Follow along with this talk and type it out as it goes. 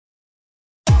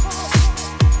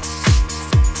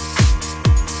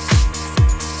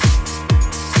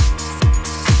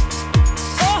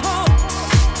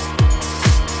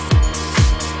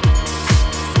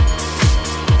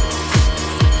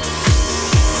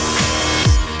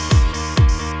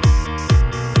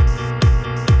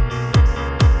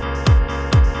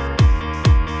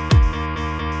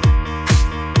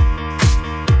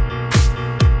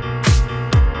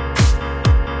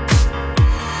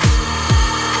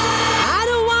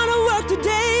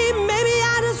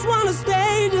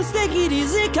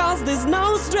cause there's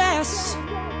no stress.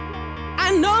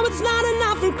 I know it's not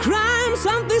enough for crime,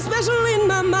 something special in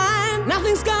my mind.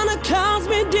 Nothing's gonna cause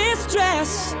me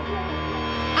distress.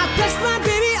 I text my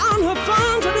baby on her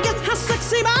phone, try to get her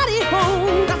sexy body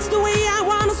home. That's the way I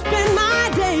wanna spend my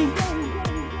day.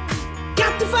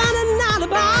 Got to find an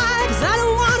alibi, cause I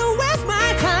don't wanna waste my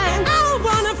time. I don't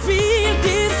wanna feel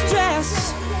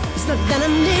distress. It's not that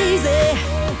I'm lazy,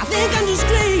 I think I'm just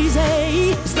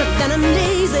crazy. It's not that I'm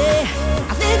lazy,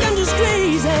 I think I'm just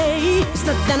crazy. It's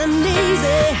not that I'm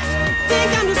lazy, I think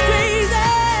I'm just crazy.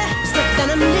 It's not that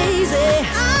I'm lazy,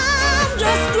 I'm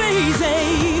just crazy.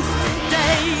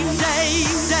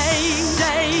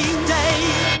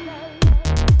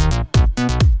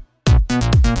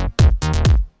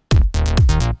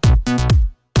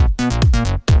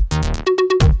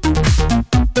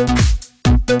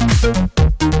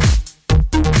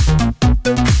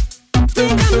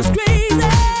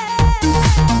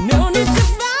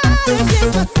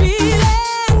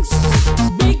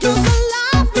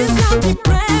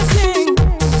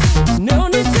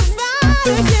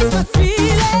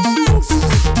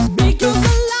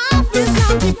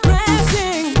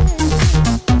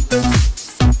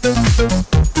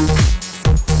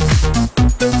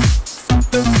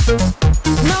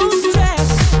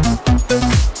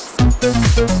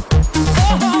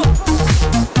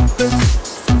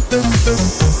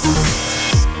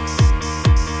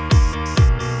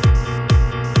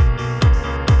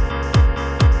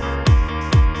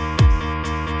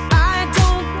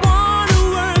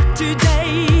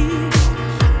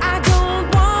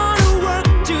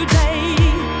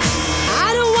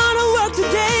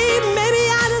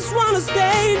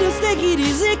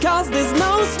 Cause there's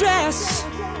no stress.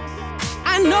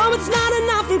 I know it's not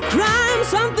enough for crime,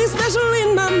 something special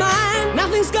in my mind.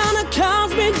 Nothing's gonna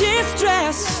cause me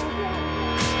distress.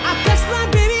 I text my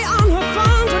baby on her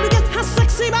phone, try to get her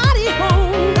sexy body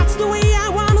home. That's the way I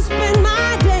wanna spend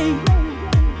my day.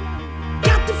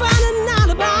 Got to find an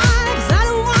alibi, cause I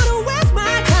don't wanna waste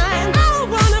my time. I don't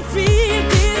wanna feel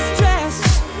distress.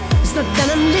 It's not that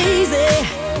I'm lazy,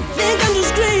 think I'm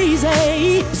just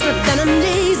crazy. It's not that I'm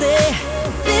lazy,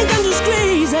 think I'm just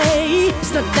crazy.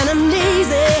 It's not that I'm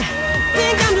lazy,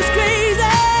 think I'm just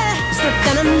crazy. It's not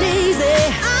that I'm lazy,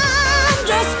 I'm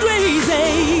just crazy.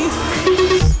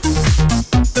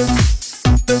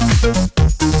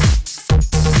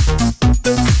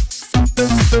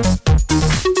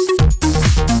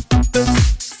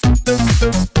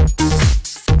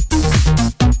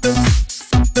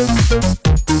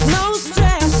 No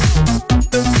stress.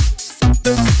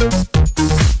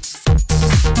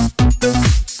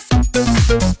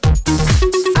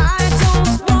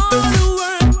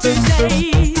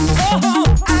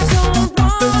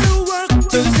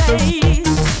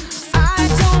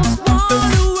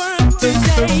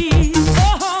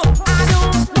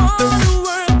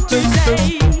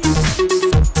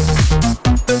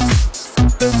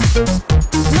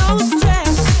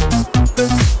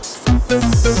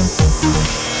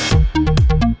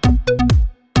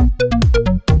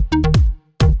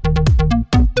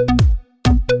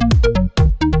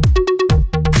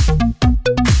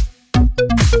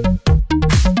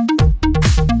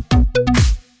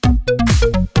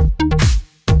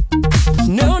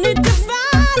 No need to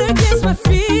fight against my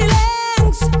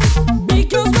feelings,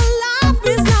 because my life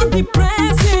is not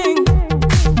depressing.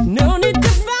 No need to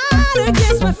fight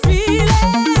against my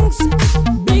feelings,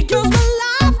 because my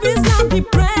life is not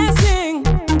depressing.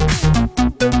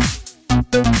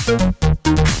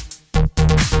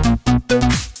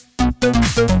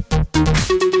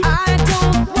 I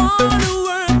don't wanna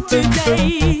work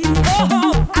today.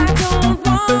 Oh, I don't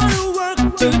wanna work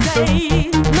today.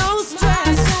 No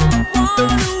stress.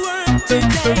 Wanna work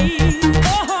today.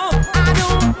 Oh, I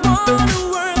don't wanna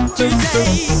work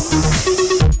today.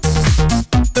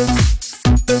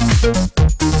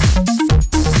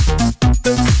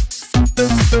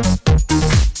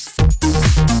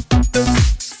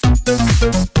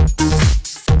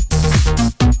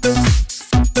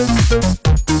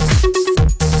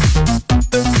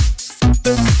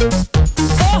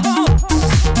 Oh.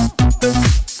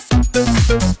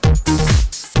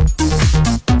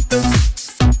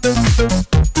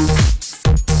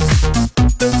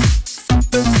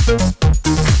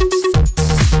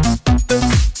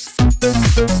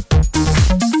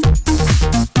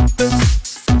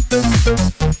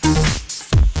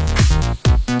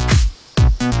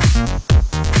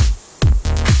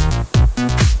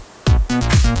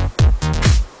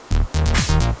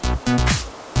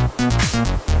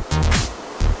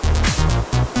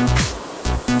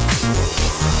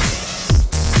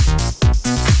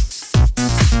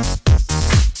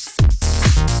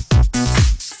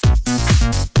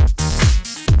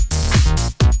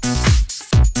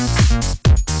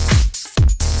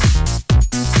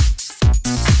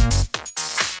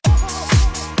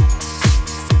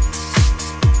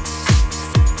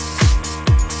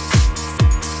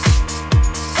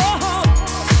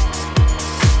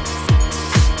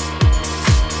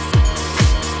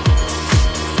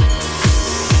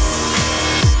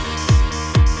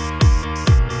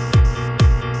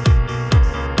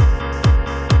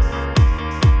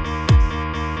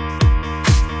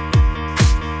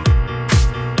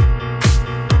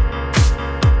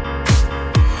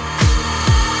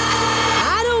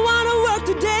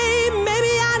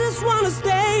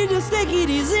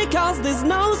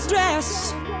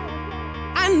 undress.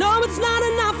 I know it's not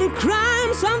enough for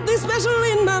crime, something special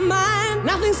in my mind.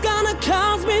 Nothing's gonna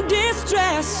cause me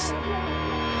distress.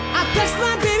 I text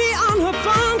my baby